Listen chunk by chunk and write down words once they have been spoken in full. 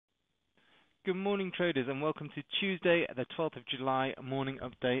Good morning, traders, and welcome to Tuesday, the 12th of July morning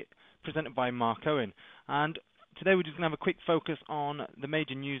update presented by Mark Owen. And today we're just going to have a quick focus on the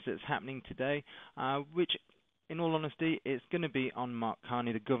major news that's happening today, which, in all honesty, is going to be on Mark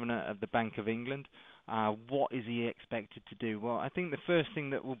Carney, the Governor of the Bank of England. What is he expected to do? Well, I think the first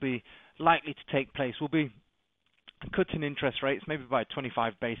thing that will be likely to take place will be cutting interest rates, maybe by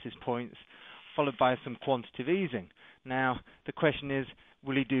 25 basis points, followed by some quantitative easing. Now, the question is,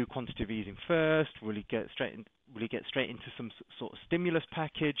 will he do quantitative easing first? Will he get straight into some sort of stimulus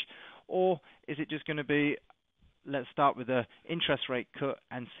package? Or is it just going to be, let's start with an interest rate cut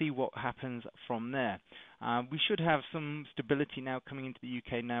and see what happens from there? We should have some stability now coming into the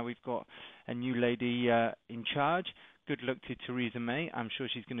UK. Now we've got a new lady in charge. Good luck to Theresa May. I'm sure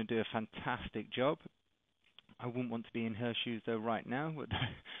she's going to do a fantastic job. I wouldn't want to be in her shoes, though, right now,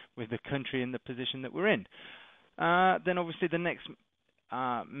 with the country in the position that we're in. Then, obviously, the next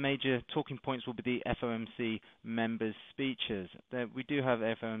major talking points will be the FOMC members' speeches. We do have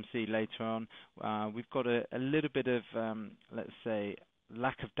FOMC later on. We've got a little bit of, let's say,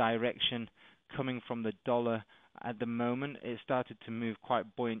 lack of direction coming from the dollar at the moment. It started to move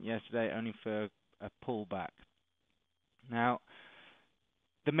quite buoyant yesterday, only for a pullback. Now,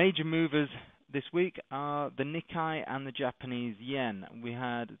 the major movers this week are the Nikkei and the Japanese yen. We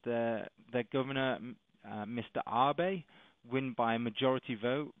had their governor, Mr. Abe, win by a majority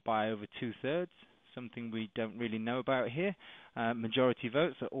vote by over 2/3, something we don't really know about here. Majority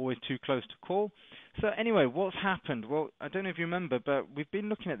votes are always too close to call. So anyway, what's happened? Well, I don't know if you remember, but we've been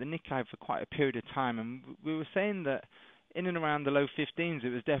looking at the Nikkei for quite a period of time, and we were saying that in and around the low 15s, it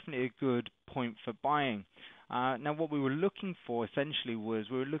was definitely a good point for buying. Now, what we were looking for essentially was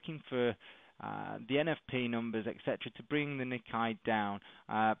we were looking for the NFP numbers, etc., to bring the Nikkei down.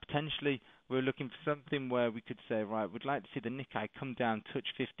 Potentially, we're looking for something where we could say, right, we'd like to see the Nikkei come down, touch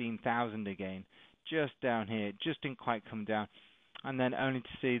 15,000 again, just down here. Just didn't quite come down. And then only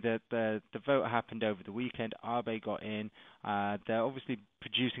to see that the vote happened over the weekend. Abe got in. They're obviously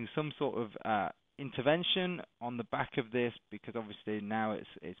producing some sort of intervention on the back of this, because obviously now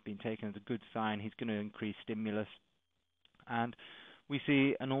it's been taken as a good sign. He's going to increase stimulus. And we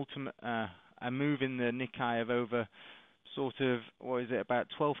see an ultimate a move in the Nikkei of over sort of, what is it, about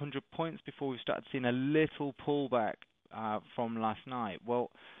 1,200 points before we started seeing a little pullback from last night.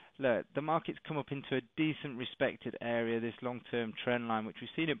 Well, look, the market's come up into a decent respected area, this long-term trend line, which we've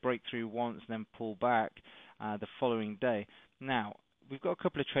seen it break through once and then pull back the following day. Now, we've got a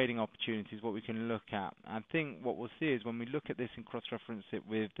couple of trading opportunities what we can look at. I think what we'll see is when we look at this and cross-reference it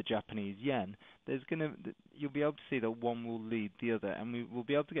with the Japanese yen, you'll be able to see that one will lead the other, and we will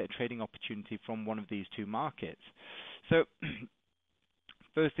be able to get a trading opportunity from one of these two markets. So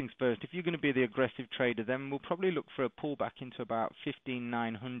first things first, if you're going to be the aggressive trader, then we'll probably look for a pullback into about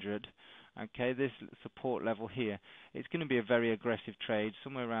 15,900. Okay, this support level here, it's going to be a very aggressive trade,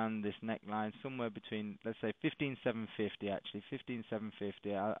 somewhere around this neckline, somewhere between, let's say, 15,750. Actually,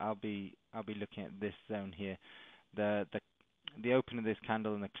 15,750. I'll be looking at this zone here, the open of this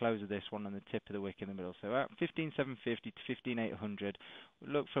candle and the close of this one, and the tip of the wick in the middle. So at 15,750 to 15,800,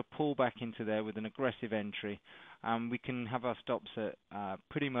 we'll look for a pullback into there with an aggressive entry. We can have our stops at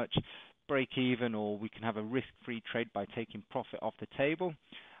pretty much break even, or we can have a risk-free trade by taking profit off the table.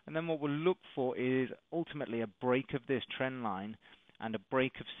 And then what we'll look for is ultimately a break of this trend line and a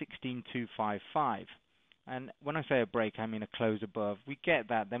break of 16,255. And when I say a break, I mean a close above. We get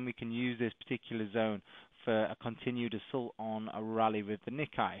that, then we can use this particular zone for a continued assault on a rally with the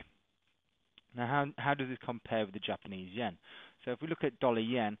Nikkei. Now, how does this compare with the Japanese yen? So if we look at dollar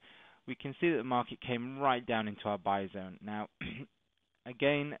yen, we can see that the market came right down into our buy zone. Now,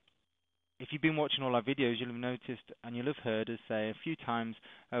 again, if you've been watching all our videos, you'll have noticed and you'll have heard us say a few times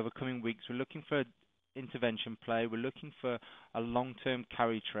over coming weeks, we're looking for an intervention play. We're looking for a long-term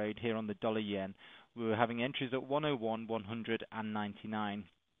carry trade here on the dollar yen. We were having entries at 101, 100, and 99,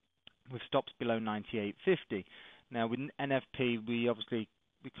 with stops below 98.50. Now, with NFP, we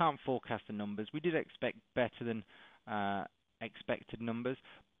can't forecast the numbers. We did expect better than expected numbers,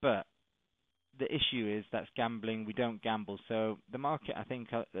 but the issue is that's gambling. We don't gamble. So the market, I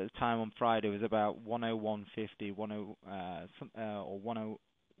think, at the time on Friday was about 101.50, or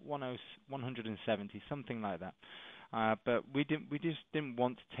 170, something like that. But we just didn't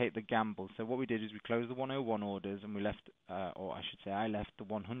want to take the gamble. So what we did is we closed the 101 orders, and we left, or I should say, I left the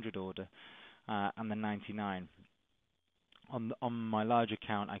 100 order and the 99. On my large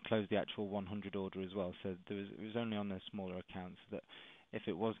account, I closed the actual 100 order as well. So it was only on the smaller accounts that if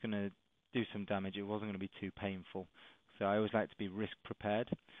it was going to do some damage, it wasn't going to be too painful. So I always like to be risk prepared.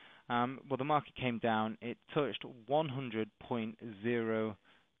 Well, the market came down. It touched 100.0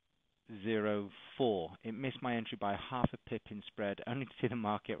 0.04. It missed my entry by half a pip in spread, only to see the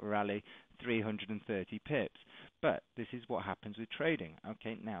market rally 330 pips. But this is what happens with trading.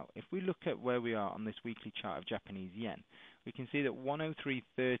 Okay, now if we look at where we are on this weekly chart of Japanese yen, we can see that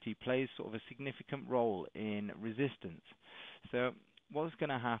 103.30 plays sort of a significant role in resistance. So what's going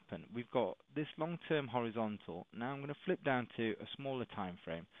to happen? We've got this long-term horizontal. Now I'm going to flip down to a smaller time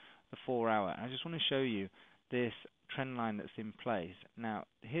frame, the 4-hour. I just want to show you this trend line that's in place. Now,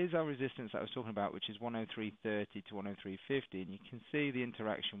 here's our resistance that I was talking about, which is 103.30 to 103.50, and you can see the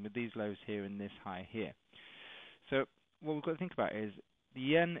interaction with these lows here and this high here. So what we've got to think about is the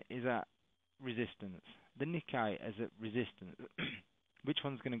yen is at resistance, the Nikkei is at resistance. Which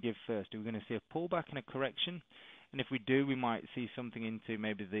one's going to give first? Are we going to see a pullback and a correction? And if we do, we might see something into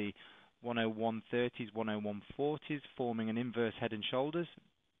maybe the 101.30s, 101.40s, forming an inverse head and shoulders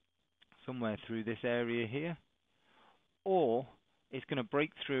somewhere through this area here. Or it's going to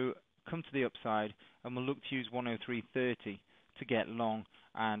break through, come to the upside, and we'll look to use 103.30 to get long.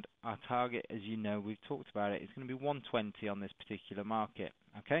 And our target, as you know, we've talked about it, is going to be 120 on this particular market.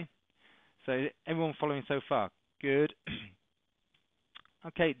 Okay? So everyone following so far? Good.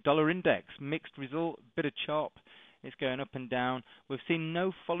 Okay, dollar index, mixed result, bit of chop. It's going up and down. We've seen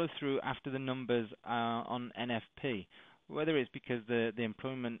no follow through after the numbers on NFP. Whether it's because the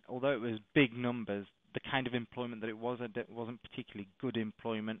employment, although it was big numbers, the kind of employment that it wasn't particularly good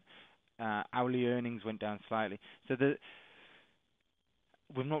employment. Hourly earnings went down slightly. So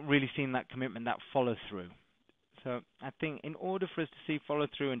we've not really seen that commitment, that follow through. So I think in order for us to see follow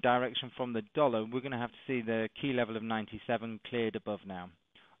through and direction from the dollar, we're going to have to see the key level of 97 cleared above now.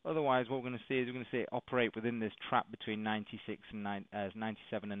 Otherwise, what we're going to see is we're going to see it operate within this trap between 96 and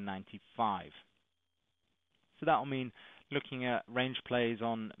 97 and 95. So that will mean looking at range plays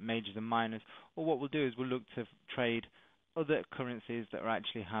on majors and minors, or what we'll do is we'll look to trade other currencies that are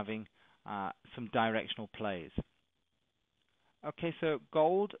actually having some directional plays. Okay, so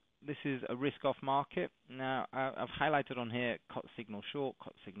gold, this is a risk-off market. Now, I've highlighted on here cut signal short,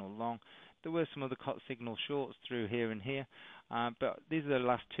 cut signal long. There were some other cut signal shorts through here and here, but these are the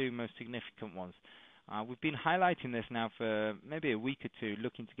last two most significant ones. We've been highlighting this now for maybe a week or two,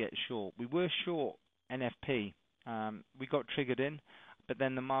 looking to get short. We were short NFP. We got triggered in, but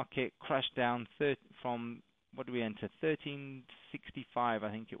then the market crashed down from, what did we enter? 1365,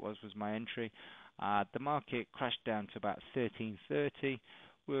 I think it was my entry. The market crashed down to about 1330.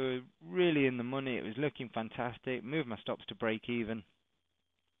 We were really in the money. It was looking fantastic. Moved my stops to break even,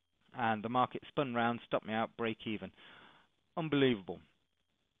 and the market spun round, stopped me out, break even. Unbelievable.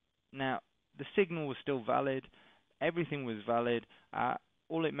 Now, the signal was still valid. Everything was valid.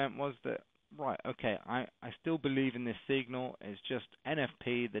 All it meant was that, right, okay, I still believe in this signal. It's just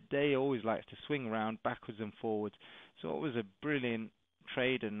NFP. The day always likes to swing around backwards and forwards. So it was a brilliant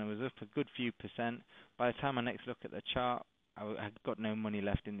trade, and I was up a good few percent. By the time I next look at the chart, I had got no money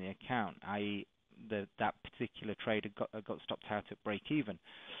left in the account, i.e. that particular trade had got stopped out at break even.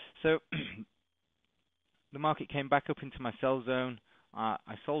 So the market came back up into my sell zone.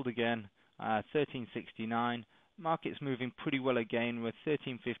 I sold again, 1369. Market's moving pretty well again. We're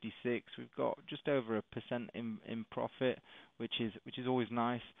 1356. We've got just over 1% in profit, which is always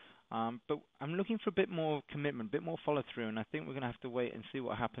nice. But I'm looking for a bit more commitment, a bit more follow through, and I think we're going to have to wait and see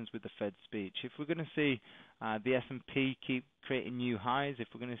what happens with the Fed speech. If we're going to see the S&P keep creating new highs,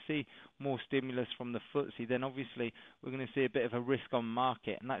 if we're going to see more stimulus from the FTSE, then obviously we're going to see a bit of a risk on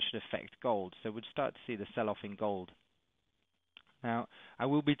market, and that should affect gold. So we'd start to see the sell-off in gold. Now, I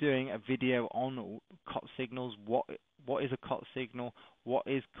will be doing a video on COT signals. What is a COT signal? What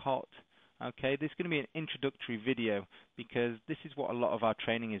is COT? Okay, this is going to be an introductory video because this is what a lot of our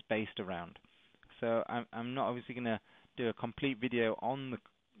training is based around. So I'm not obviously going to do a complete video on the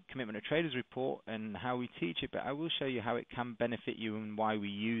Commitment of Traders report and how we teach it, but I will show you how it can benefit you and why we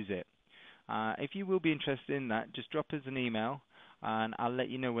use it. If you will be interested in that, just drop us an email and I'll let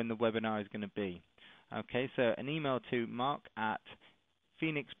you know when the webinar is going to be. Okay, so an email to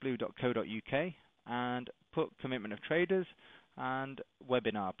mark@phoenixblue.co.uk and put Commitment of Traders and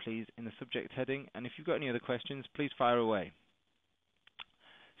webinar, please, in the subject heading. And if you've got any other questions, please fire away.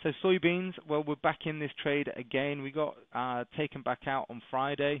 So soybeans, well, we're back in this trade again. We got taken back out on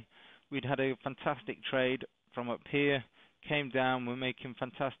Friday. We'd had a fantastic trade from up here, came down, we're making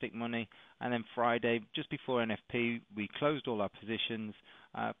fantastic money, and then Friday, just before NFP, we closed all our positions,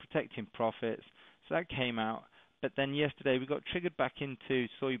 protecting profits. So that came out. But then yesterday we got triggered back into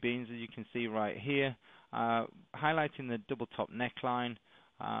soybeans, as you can see right here, highlighting the double top neckline.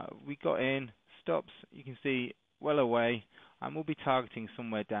 We got in, stops, you can see well away, and we'll be targeting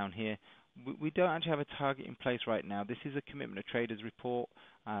somewhere down here We don't actually have a target in place right now. This is a commitment of traders report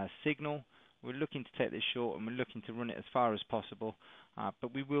signal. We're looking to take this short and we're looking to run it as far as possible,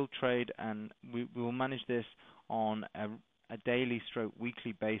 but we will trade and we will manage this on a daily stroke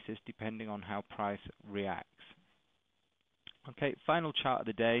weekly basis depending on how price reacts. Okay, final chart of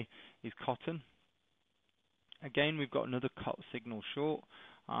the day is cotton. Again, we've got another cut signal short.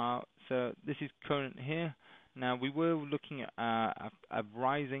 So this is current here. Now we were looking at a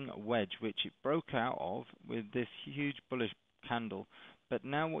rising wedge, which it broke out of with this huge bullish candle. But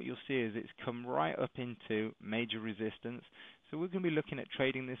now what you'll see is it's come right up into major resistance. So we're going to be looking at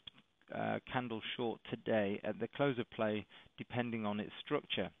trading this candle short today at the close of play, depending on its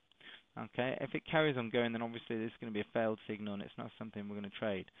structure. Okay, if it carries on going, then obviously this is going to be a failed signal and it's not something we're going to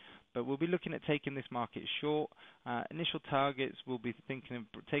trade. But we'll be looking at taking this market short. Initial targets, we'll be thinking of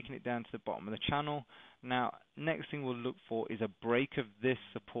taking it down to the bottom of the channel. Now, next thing we'll look for is a break of this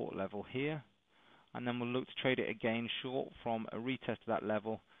support level here. And then we'll look to trade it again short from a retest of that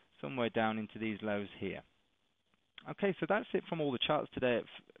level, somewhere down into these lows here. Okay, so that's it from all the charts today at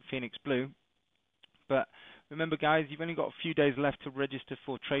Phoenix Blue. But remember, guys, you've only got a few days left to register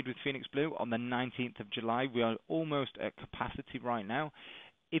for Trade with Phoenix Blue on the 19th of July. We are almost at capacity right now.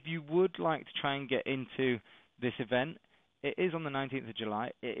 If you would like to try and get into this event, it is on the 19th of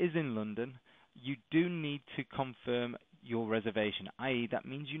July. It is in London. You do need to confirm your reservation, i.e. that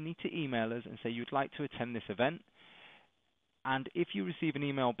means you need to email us and say you'd like to attend this event. And if you receive an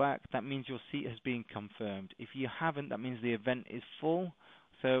email back, that means your seat has been confirmed. If you haven't, that means the event is full.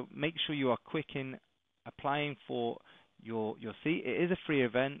 So make sure you are quick in applying for your seat. It is a free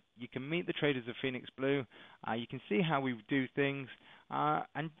event. You can meet the traders of Phoenix Blue. You can see how we do things.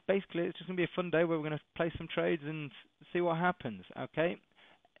 And basically, it's just going to be a fun day where we're going to play some trades and see what happens. Okay?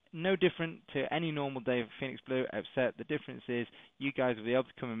 No different to any normal day of Phoenix Blue, except the difference is you guys will be able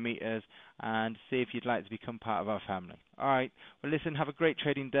to come and meet us and see if you'd like to become part of our family. All right. Well, listen, have a great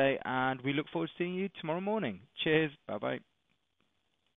trading day, and we look forward to seeing you tomorrow morning. Cheers. Bye-bye.